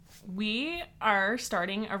we are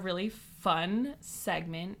starting a really fun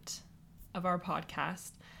segment of our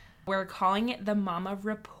podcast. We're calling it the Mama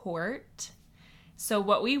Report. So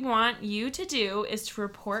what we want you to do is to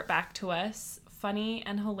report back to us funny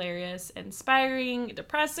and hilarious, inspiring,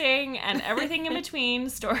 depressing, and everything in between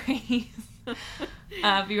stories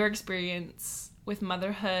of your experience with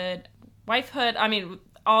motherhood, wifehood. I mean,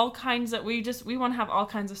 all kinds of, we want to have all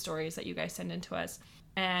kinds of stories that you guys send in to us.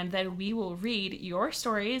 And then we will read your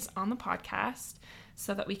stories on the podcast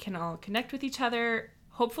so that we can all connect with each other,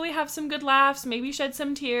 hopefully have some good laughs, maybe shed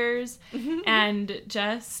some tears, and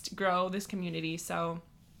just grow this community. So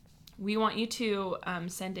we want you to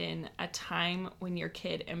send in a time when your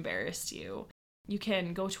kid embarrassed you. You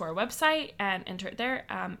can go to our website and enter it there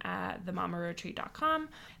at themamaretreat.com.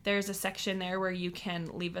 There's a section there where you can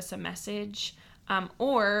leave us a message,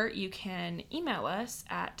 or you can email us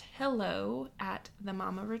at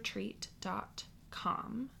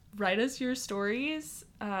hello@themamaretreat.com. Write us your stories.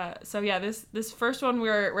 This first one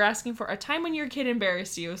we're asking for a time when your kid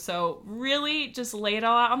embarrassed you. So really just lay it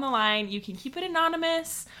all out on the line. You can keep it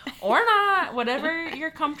anonymous or not, whatever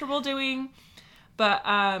you're comfortable doing.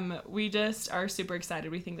 But we just are super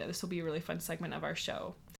excited. We think that this will be a really fun segment of our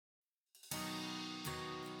show.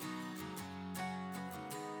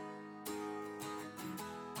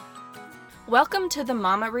 Welcome to the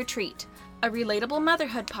Mama Retreat, a relatable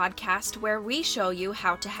motherhood podcast where we show you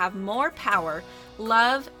how to have more power,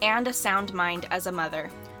 love, and a sound mind as a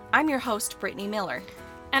mother. I'm your host, Brittany Miller.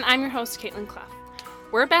 And I'm your host, Caitlin Clough.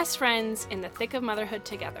 We're best friends in the thick of motherhood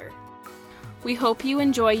together. We hope you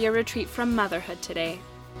enjoy your retreat from motherhood today.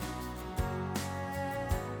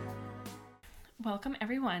 Welcome,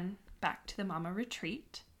 everyone, back to the Mama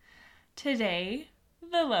Retreat. Today,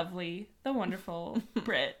 the lovely, the wonderful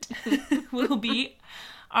Britt will be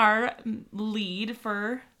our lead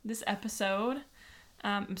for this episode.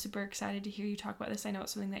 I'm super excited to hear you talk about this. I know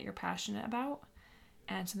it's something that you're passionate about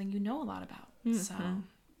and something you know a lot about. Mm-hmm. So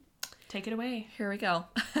take it away. Here we go.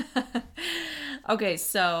 Okay,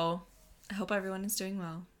 so I hope everyone is doing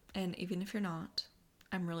well. And even if you're not,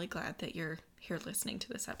 I'm really glad that you're here listening to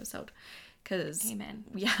this episode. Because, amen.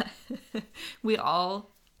 Yeah, we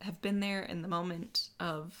all have been there in the moment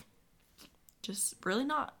of just really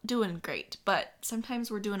not doing great, but sometimes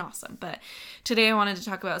we're doing awesome. But today I wanted to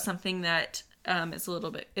talk about something that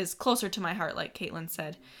is closer to my heart, like Caitlin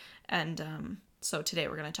said. And so today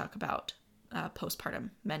we're going to talk about postpartum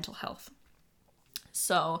mental health.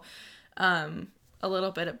 So a little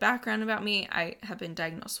bit of background about me. I have been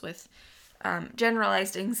diagnosed with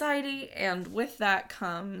generalized anxiety, and with that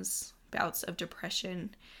comes bouts of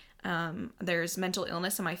depression. There's mental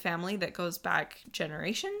illness in my family that goes back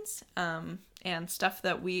generations, and stuff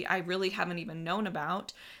that I really haven't even known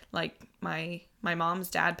about. Like my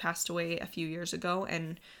mom's dad passed away a few years ago,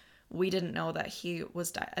 and we didn't know that he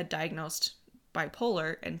was diagnosed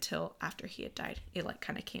bipolar until after he had died. It like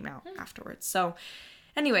kind of came out afterwards. So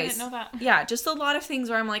anyways, I didn't know that. Yeah, just a lot of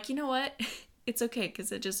things where I'm like, you know what? It's okay,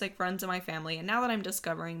 because it just like runs in my family. And now that I'm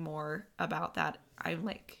discovering more about that, I'm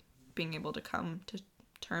like being able to come to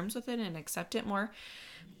terms with it and accept it more.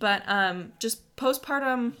 But just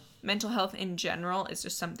postpartum mental health in general is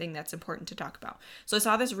just something that's important to talk about. So I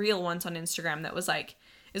saw this reel once on Instagram that was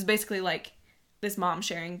basically like this mom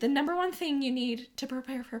sharing the number one thing you need to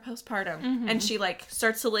prepare for postpartum. Mm-hmm. And she like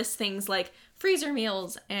starts to list things like freezer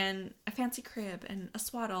meals and a fancy crib and a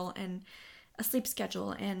swaddle and a sleep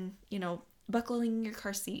schedule and, you know, buckling your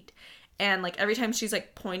car seat. And like every time she's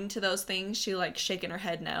like pointing to those things, she like shaking her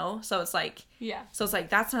head no. So it's like, yeah. So it's like,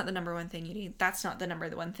 that's not the number one thing you need. That's not the number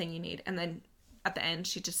one thing you need. And then at the end,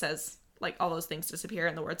 she just says like all those things disappear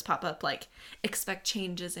and the words pop up like expect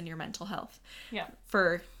changes in your mental health. Yeah.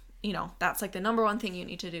 For, you know, that's like the number one thing you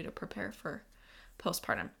need to do to prepare for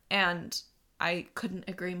postpartum. And I couldn't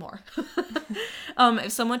agree more.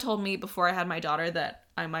 If someone told me before I had my daughter that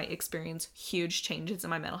I might experience huge changes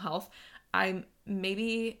in my mental health, I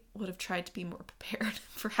maybe would have tried to be more prepared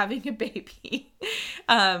for having a baby.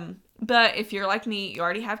 But if you're like me, you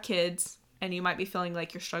already have kids and you might be feeling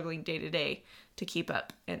like you're struggling day to day to keep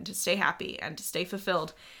up and to stay happy and to stay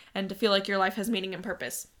fulfilled and to feel like your life has meaning and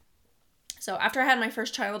purpose. So after I had my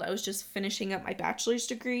first child, I was just finishing up my bachelor's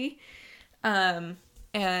degree.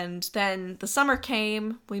 And then the summer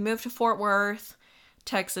came. We moved to Fort Worth,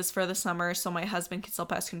 Texas for the summer so my husband could still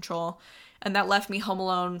pest control. And that left me home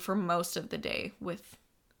alone for most of the day with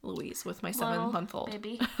Louise, with my 7-month-old.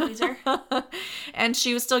 Baby, Louiser. And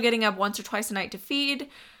she was still getting up once or twice a night to feed.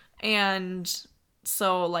 And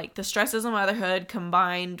so, like, the stresses of motherhood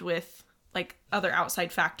combined with, like, other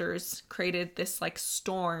outside factors created this, like,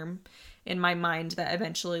 storm in my mind that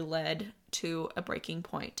eventually led to a breaking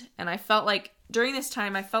point. And I felt like during this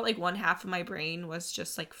time, I felt like one half of my brain was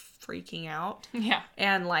just like freaking out. Yeah.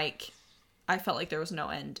 And like, I felt like there was no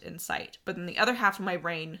end in sight. But then the other half of my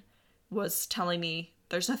brain was telling me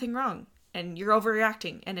there's nothing wrong and you're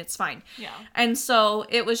overreacting and it's fine. Yeah. And so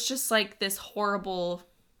it was just like this horrible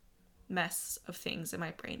mess of things in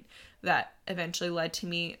my brain that eventually led to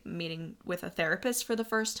me meeting with a therapist for the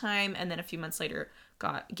first time, and then a few months later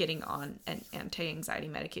getting on an anti-anxiety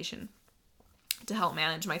medication to help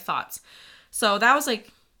manage my thoughts. So that was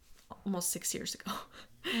like almost 6 years ago.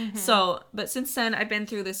 Mm-hmm. So, but since then I've been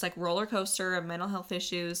through this like roller coaster of mental health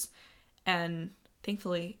issues, and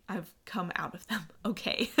thankfully I've come out of them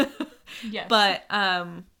okay. Yes. But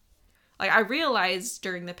like I realized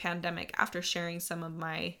during the pandemic, after sharing some of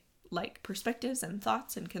my like perspectives and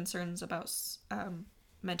thoughts and concerns about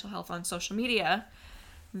mental health on social media,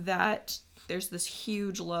 that there's this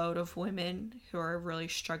huge load of women who are really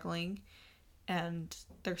struggling, and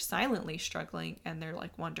they're silently struggling, and they're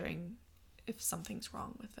like wondering if something's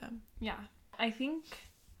wrong with them. Yeah. I think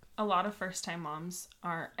a lot of first-time moms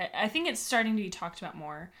I think it's starting to be talked about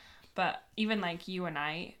more, but even like you and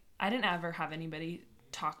I didn't ever have anybody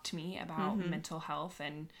talk to me about mental health,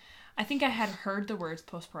 and I think I had heard the words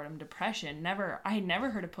postpartum depression. I had never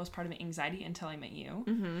heard of postpartum anxiety until I met you.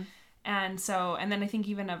 Mm-hmm. And then I think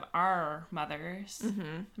even of our mothers,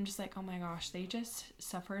 I'm just like, oh my gosh, they just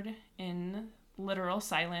suffered in literal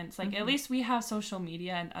silence. Like, at least we have social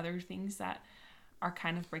media and other things that are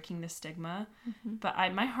kind of breaking the stigma. Mm-hmm. But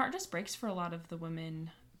my heart just breaks for a lot of the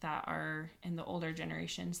women that are in the older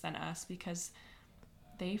generations than us, because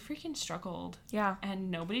they freaking struggled. Yeah. And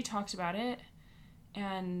nobody talked about it.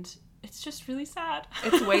 And it's just really sad.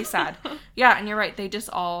 It's way sad. Yeah, and you're right. They just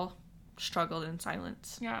all struggled in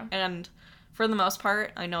silence. Yeah. And for the most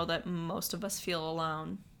part, I know that most of us feel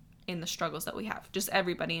alone in the struggles that we have. Just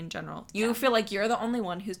everybody in general. You feel like you're the only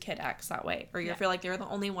one whose kid acts that way. Or you feel like you're the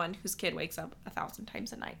only one whose kid wakes up 1,000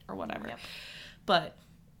 times a night or whatever. Yep. But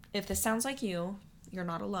if this sounds like you're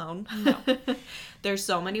not alone. No. There's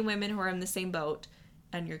so many women who are in the same boat,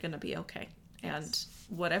 and you're going to be okay. Yes.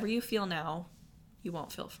 And whatever you feel now, you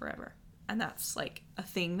won't feel forever. And that's like a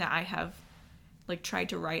thing that I have like tried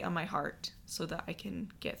to write on my heart so that I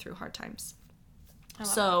can get through hard times.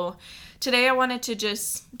 So today I wanted to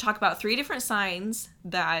just talk about 3 different signs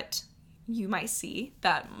that you might see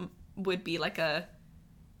that would be like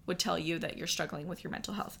would tell you that you're struggling with your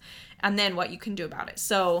mental health, and then what you can do about it.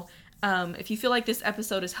 So if you feel like this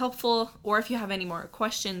episode is helpful, or if you have any more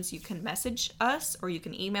questions, you can message us or you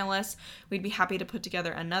can email us. We'd be happy to put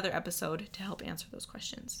together another episode to help answer those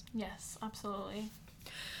questions. Yes, absolutely.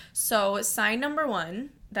 So sign number 1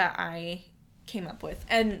 that I came up with,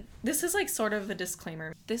 and this is like sort of a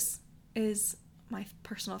disclaimer. This is my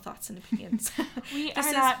personal thoughts and opinions. We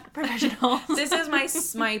are not professionals. This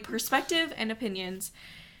is my perspective and opinions.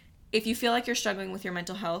 If you feel like you're struggling with your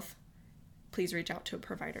mental health, please reach out to a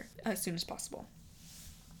provider as soon as possible.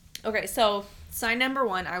 Okay, so sign number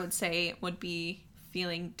 1 I would say would be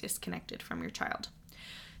feeling disconnected from your child.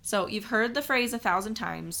 So you've heard the phrase 1,000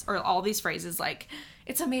 times, or all these phrases like,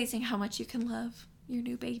 it's amazing how much you can love your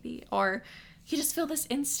new baby, or you just feel this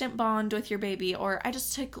instant bond with your baby, or I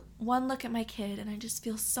just took one look at my kid and I just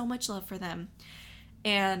feel so much love for them.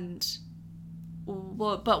 And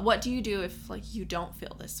but what do you do if like you don't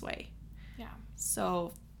feel this way? Yeah.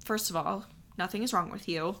 So first of all, nothing is wrong with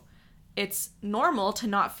you. It's normal to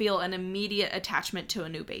not feel an immediate attachment to a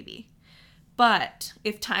new baby. But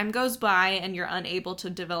if time goes by and you're unable to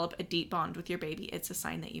develop a deep bond with your baby, it's a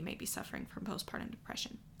sign that you may be suffering from postpartum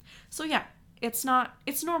depression. So yeah, it's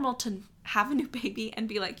normal to have a new baby and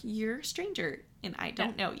be like, you're a stranger and I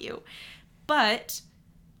don't know you. But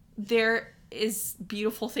there is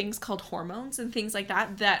beautiful things called hormones and things like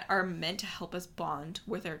that are meant to help us bond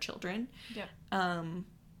with our children. Yeah.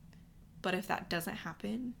 But if that doesn't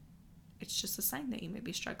happen, it's just a sign that you may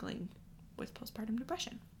be struggling with postpartum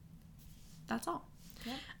depression. That's all.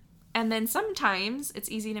 Yeah. And then sometimes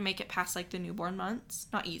it's easy to make it past like the newborn months.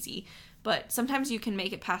 Not easy, but sometimes you can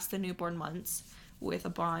make it past the newborn months with a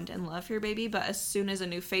bond and love for your baby. But as soon as a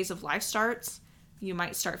new phase of life starts, you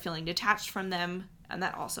might start feeling detached from them. And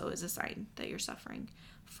that also is a sign that you're suffering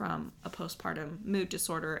from a postpartum mood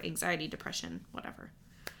disorder, anxiety, depression, whatever.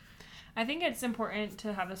 I think it's important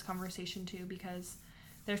to have this conversation too, because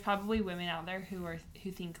there's probably women out there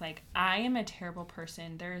who think like, I am a terrible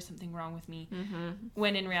person, there is something wrong with me. Mm-hmm.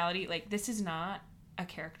 When in reality, like, this is not a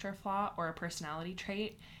character flaw or a personality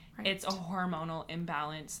trait. Right. It's a hormonal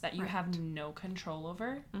imbalance that you have no control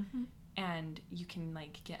over. Mm-hmm. And you can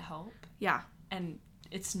like get help. Yeah. And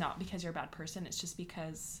it's not because you're a bad person. It's just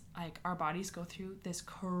because, like, our bodies go through this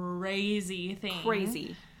crazy thing.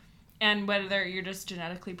 Crazy. And whether you're just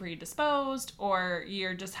genetically predisposed or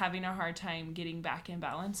you're just having a hard time getting back in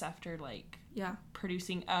balance after, like,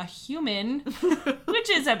 producing a human, which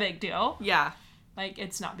is a big deal. Yeah. Like,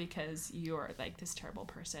 it's not because you're, like, this terrible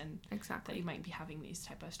person. Exactly. That you might be having these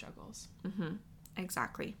type of struggles. Mm-hmm.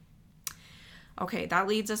 Exactly. Okay, that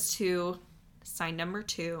leads us to sign number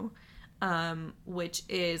 2, which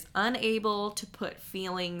is unable to put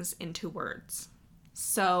feelings into words.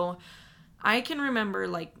 So I can remember,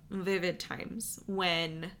 like, vivid times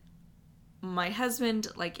when my husband,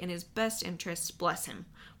 like, in his best interest, bless him,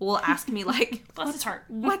 will ask me, like, bless his heart.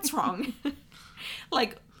 What's wrong?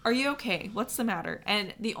 Like, are you okay? What's the matter?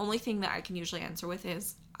 And the only thing that I can usually answer with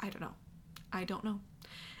is, I don't know. I don't know.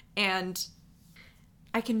 And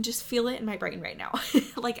I can just feel it in my brain right now.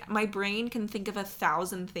 Like, my brain can think of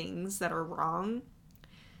 1,000 things that are wrong,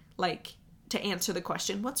 like, to answer the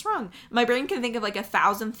question, what's wrong? My brain can think of, like,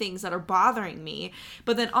 1,000 things that are bothering me,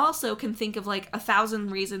 but then also can think of, like,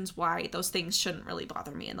 1,000 reasons why those things shouldn't really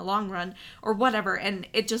bother me in the long run, or whatever. And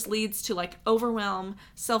it just leads to, like, overwhelm,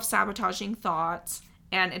 self-sabotaging thoughts,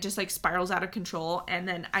 and it just, like, spirals out of control. And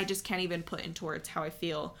then I just can't even put into words how I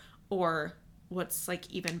feel or what's,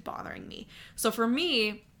 like, even bothering me. So for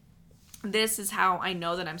me, this is how I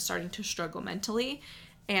know that I'm starting to struggle mentally.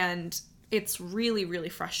 And it's really, really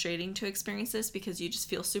frustrating to experience this because you just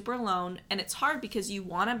feel super alone. And it's hard because you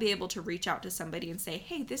want to be able to reach out to somebody and say,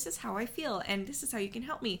 hey, this is how I feel and this is how you can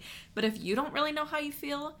help me. But if you don't really know how you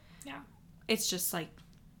feel, it's just, like,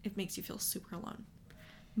 it makes you feel super alone.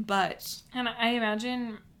 And I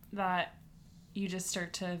imagine that you just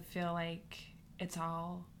start to feel like it's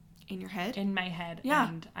all in your head? In my head. Yeah.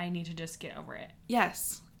 And I need to just get over it.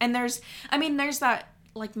 Yes. And there's that,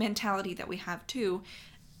 like, mentality that we have too.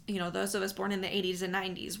 You know, those of us born in the 80s and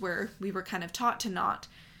 90s where we were kind of taught to not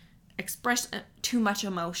express too much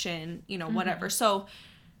emotion, you know, whatever. So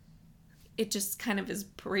it just kind of is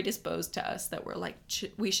predisposed to us that we're like,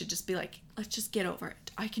 we should just be like, let's just get over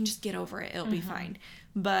it. I can just get over it. It'll be fine.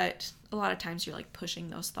 But a lot of times you're, like, pushing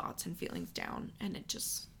those thoughts and feelings down, and it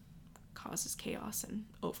just causes chaos and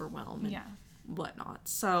overwhelm and whatnot.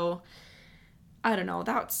 So I don't know.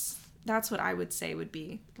 That's what I would say would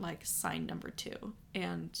be, like, sign number 2.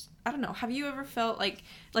 And I don't know. Have you ever felt like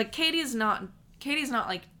Katie's not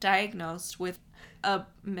like diagnosed with a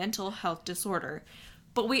mental health disorder,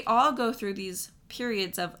 but we all go through these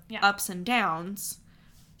periods of ups and downs.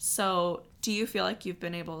 So do you feel like you've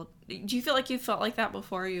felt like that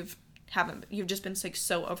before? You've just been, like,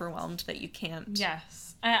 so overwhelmed that you can't?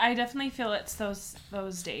 Yes. I definitely feel it's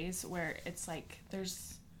those days where it's like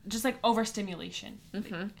there's just, like, overstimulation.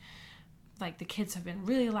 Like the kids have been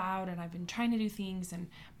really loud and I've been trying to do things and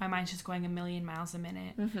my mind's just going a million miles a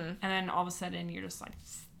minute. And then all of a sudden you're just like,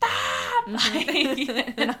 stop! And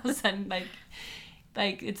then all of a sudden,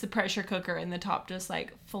 like it's a pressure cooker and the top just,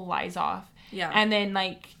 like, flies off. Yeah. And then,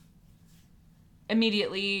 like,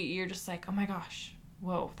 immediately you're just like, oh my gosh,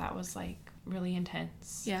 whoa, that was, like, really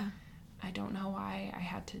intense. Yeah. I don't know why I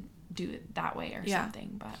had to do it that way or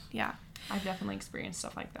something, but I've definitely experienced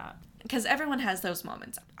stuff like that. Because everyone has those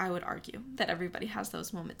moments. I would argue that everybody has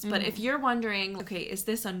those moments. But if you're wondering, okay, is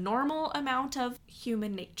this a normal amount of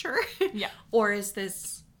human nature? Or is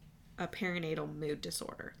this a perinatal mood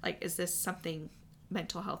disorder? Like, is this something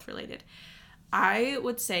mental health related? I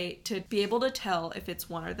would say to be able to tell if it's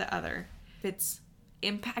one or the other, if it's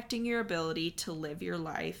impacting your ability to live your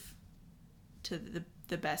life to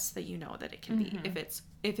the best that you know that it can be. If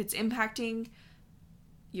it's impacting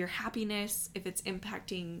your happiness, if it's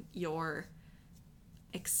impacting your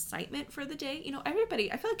excitement for the day. You know, I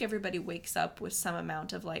feel like everybody wakes up with some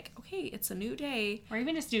amount of, like, okay, it's a new day. Or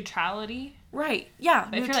even just neutrality. Right. Yeah.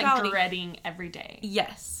 But if you're, like, dreading every day.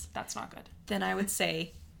 Yes. That's not good. Then I would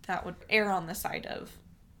say that would err on the side of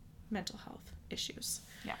mental health issues.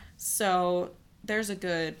 Yeah. So there's a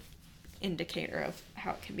good indicator of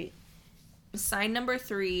how it can be. Sign number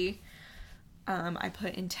 3, I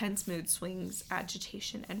put intense mood swings,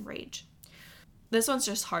 agitation, and rage. This one's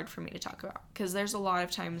just hard for me to talk about because there's a lot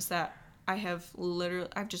of times that I've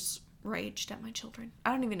just raged at my children.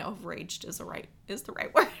 I don't even know if raged is the right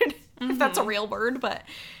word, if that's a real word, but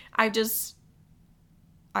I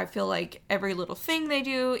feel like every little thing they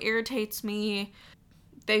do irritates me.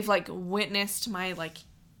 They've, like, witnessed my, like,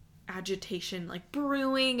 agitation, like,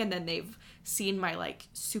 brewing, and then they've seen my, like,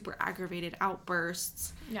 super aggravated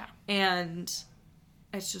outbursts. Yeah. And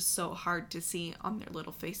it's just so hard to see on their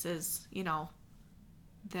little faces, you know,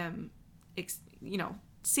 them,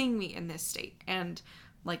 seeing me in this state. And,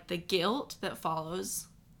 like, the guilt that follows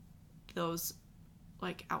those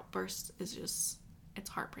like outbursts is just, it's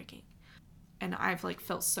heartbreaking. And I've like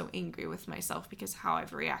felt so angry with myself because how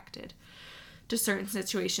I've reacted to certain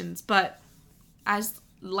situations. But as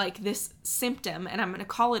like this symptom, and I'm going to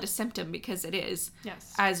call it a symptom because it is.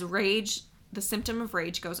 Yes. As rage, the symptom of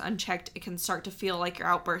rage goes unchecked, it can start to feel like your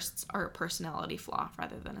outbursts are a personality flaw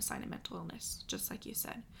rather than a sign of mental illness, just like you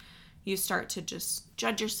said. You start to just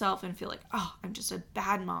judge yourself and feel like, oh, I'm just a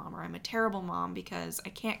bad mom, or I'm a terrible mom because I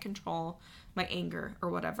can't control my anger or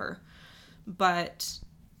whatever. But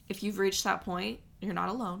if you've reached that point, you're not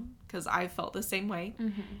alone, because I felt the same way.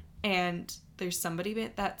 Mm-hmm. And there's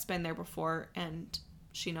somebody that's been there before, and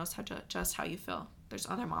she knows just how you feel. There's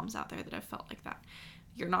other moms out there that have felt like that.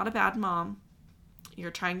 You're not a bad mom.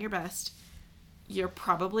 You're trying your best. You're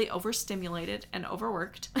probably overstimulated and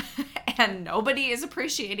overworked, and nobody is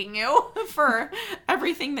appreciating you for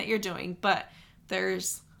everything that you're doing. But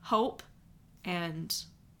there's hope, and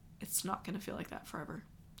it's not going to feel like that forever.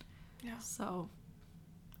 Yeah. So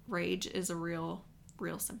rage is a real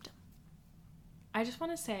symptom. I just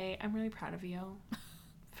want to say I'm really proud of you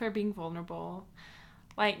for being vulnerable.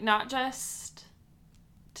 Like, not just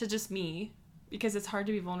to just me, because it's hard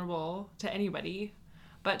to be vulnerable to anybody,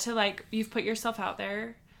 but to, like, you've put yourself out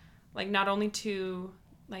there, like, not only to,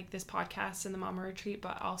 like, this podcast and the Mama Retreat,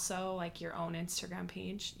 but also, like, your own Instagram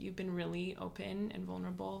page. You've been really open and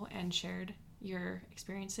vulnerable and shared your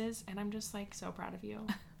experiences, and I'm just, like, so proud of you.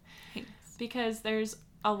 Thanks. Because there's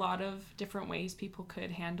a lot of different ways people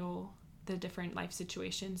could handle the different life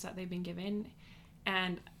situations that they've been given,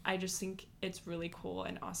 and I just think it's really cool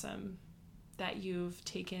and awesome that you've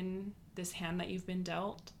taken this hand that you've been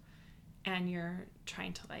dealt and you're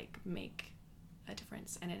trying to, like, make a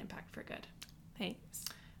difference and an impact for good. Thanks.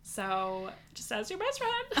 So, just as your best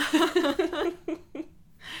friend,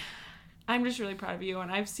 I'm just really proud of you,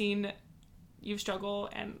 and I've seen you struggle,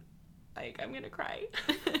 and, like, I'm gonna cry.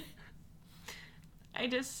 I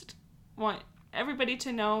just want everybody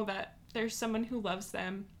to know that there's someone who loves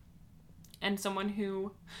them and someone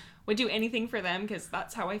who would do anything for them, because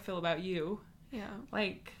that's how I feel about you. Yeah.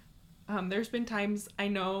 Like, there's been times I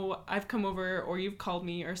know I've come over or you've called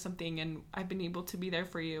me or something and I've been able to be there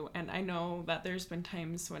for you. And I know that there's been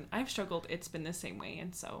times when I've struggled, it's been the same way.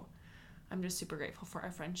 And so I'm just super grateful for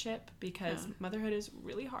our friendship, because motherhood is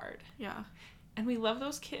really hard. Yeah. And we love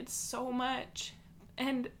those kids so much.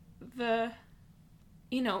 And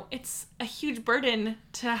it's a huge burden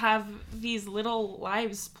to have these little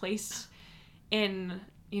lives placed in,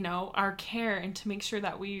 our care, and to make sure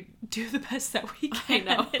that we do the best that we can.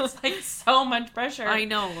 I know. It's like so much pressure. I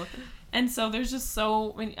know. And so there's just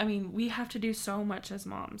we have to do so much as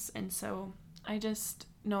moms. And so I just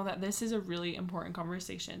know that this is a really important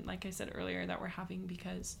conversation, like I said earlier, that we're having,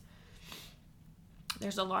 because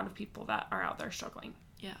there's a lot of people that are out there struggling.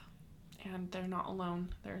 Yeah. And they're not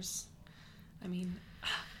alone.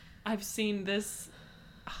 I've seen this.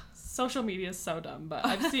 Social media is so dumb, but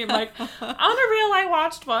I've seen, like, on a reel I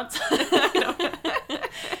watched once.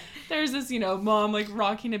 There's this, mom, like,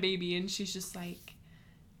 rocking a baby, and she's just like,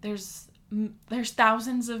 there's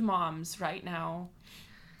thousands of moms right now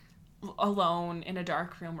alone in a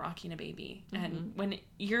dark room rocking a baby. Mm-hmm. And when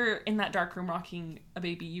you're in that dark room rocking a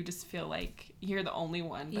baby, you just feel like you're the only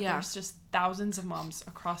one. But there's just thousands of moms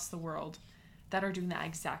across the world that are doing that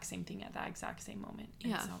exact same thing at that exact same moment.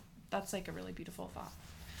 And so that's, like, a really beautiful thought.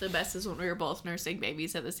 The best is when we were both nursing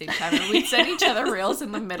babies at the same time, and we'd send each other reels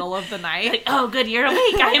in the middle of the night. Like, oh, good, you're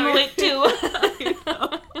awake. I am awake too.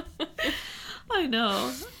 I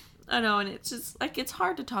know, and it's just, like, it's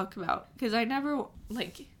hard to talk about, because I never,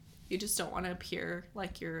 like, you just don't want to appear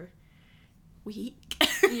like you're weak.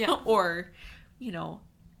 Yeah. Or,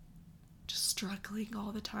 just struggling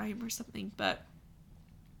all the time or something. But,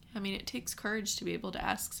 it takes courage to be able to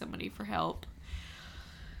ask somebody for help.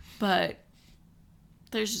 But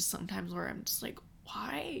there's just sometimes where I'm just like,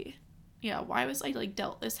 why? Yeah, why was I, like,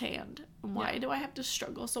 dealt this hand? And why do I have to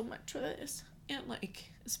struggle so much with this? And,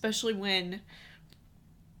 like, especially when,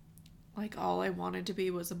 like, all I wanted to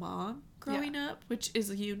be was a mom growing up, which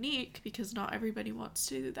is unique because not everybody wants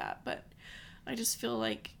to do that. But I just feel,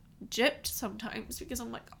 like, gypped sometimes, because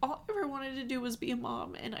I'm like, all I ever wanted to do was be a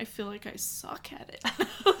mom, and I feel like I suck at it.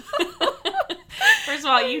 First of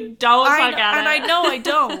all, you don't suck at it. And I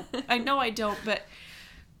know I don't.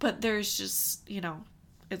 But there's just,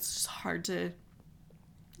 it's just hard to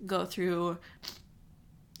go through,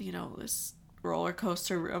 this roller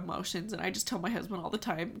coaster of emotions. And I just tell my husband all the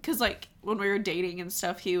time, because, like, when we were dating and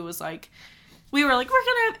stuff, he was like, we were like, we're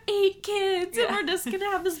gonna have 8 kids and we're just gonna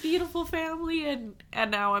have this beautiful family. And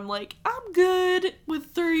now I'm like, I'm good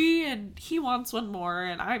with 3, and he wants one more.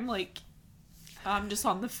 And I'm like, I'm just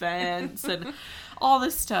on the fence. And all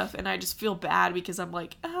this stuff. And I just feel bad because I'm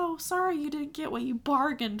like, oh, sorry you didn't get what you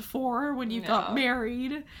bargained for when you got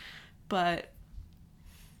married. But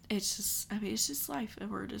it's just life.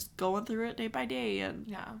 And we're just going through it day by day.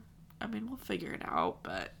 And we'll figure it out.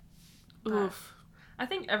 But oof. I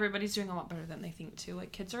think everybody's doing a lot better than they think, too.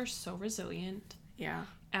 Like, kids are so resilient. Yeah.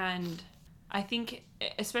 And I think,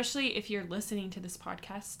 especially if you're listening to this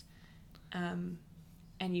podcast,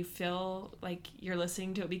 and you feel like you're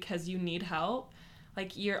listening to it because you need help,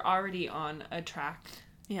 like, you're already on a track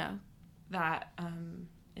that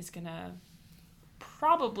is going to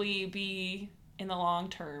probably be, in the long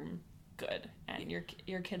term, good. And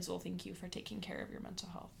your kids will thank you for taking care of your mental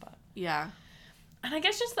health. But and I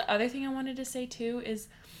guess just the other thing I wanted to say, too, is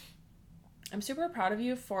I'm super proud of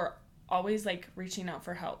you for always, like, reaching out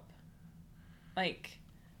for help. Like,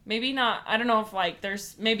 maybe not, I don't know if, like,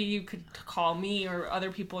 there's, maybe you could call me or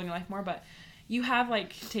other people in your life more, but you have,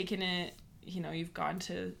 like, taken it, you know, you've gone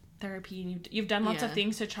to therapy and you've done lots of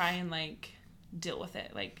things to try and, like, deal with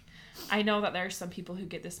it. Like, I know that there are some people who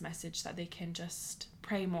get this message that they can just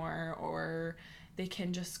pray more or they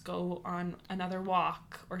can just go on another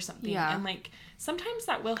walk or something. Yeah. And, like, sometimes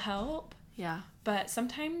that will help. Yeah. But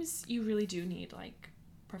sometimes you really do need, like,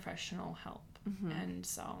 professional help. Mm-hmm. And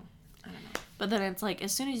so, I don't know. But then it's like,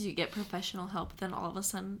 as soon as you get professional help, then all of a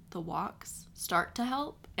sudden the walks start to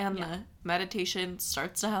help and the meditation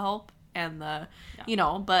starts to help and the, you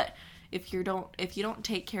know, but if you don't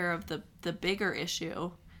take care of the bigger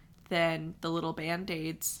issue, then the little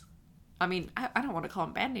Band-Aids, I mean, I don't want to call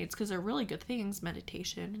them Band-Aids because they're really good things.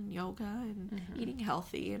 Meditation and yoga and eating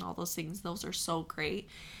healthy and all those things. Those are so great.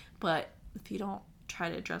 But if you don't try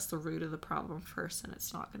to address the root of the problem first, then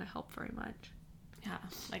it's not going to help very much. Yeah.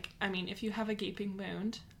 Like, I mean, if you have a gaping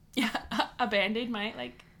wound, a Band-Aid might,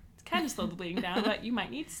 like, kind of slow the bleeding down, but you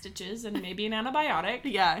might need stitches and maybe an antibiotic.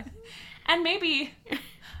 Yeah. And maybe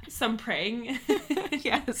some praying.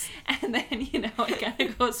 Yes. And then, you know, it kind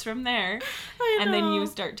of goes from there. And then you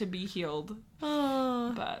start to be healed.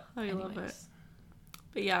 Oh, but I love it.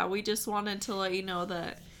 But yeah, we just wanted to let you know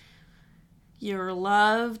that you're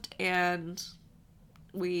loved, and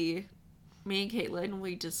me and Caitlin,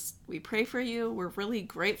 we pray for you. We're really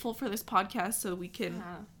grateful for this podcast so we can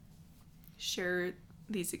share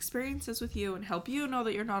these experiences with you and help you know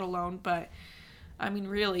that you're not alone. But I mean,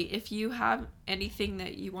 really, if you have anything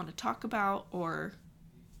that you want to talk about or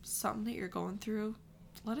something that you're going through,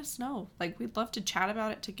 let us know. Like, we'd love to chat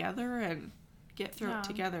about it together and get through it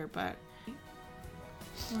together. But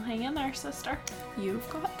well, hang in there, sister. You've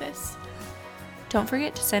got this. Don't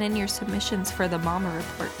forget to send in your submissions for the Mama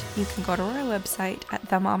Report. You can go to our website at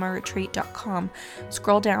themamaretreat.com,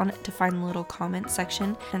 scroll down to find the little comment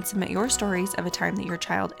section, and submit your stories of a time that your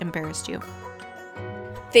child embarrassed you.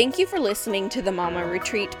 Thank you for listening to the Mama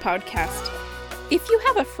Retreat podcast. If you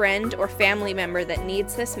have a friend or family member that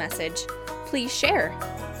needs this message, please share.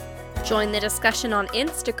 Join the discussion on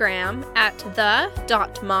Instagram at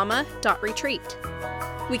the.mama.retreat.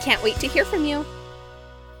 We can't wait to hear from you.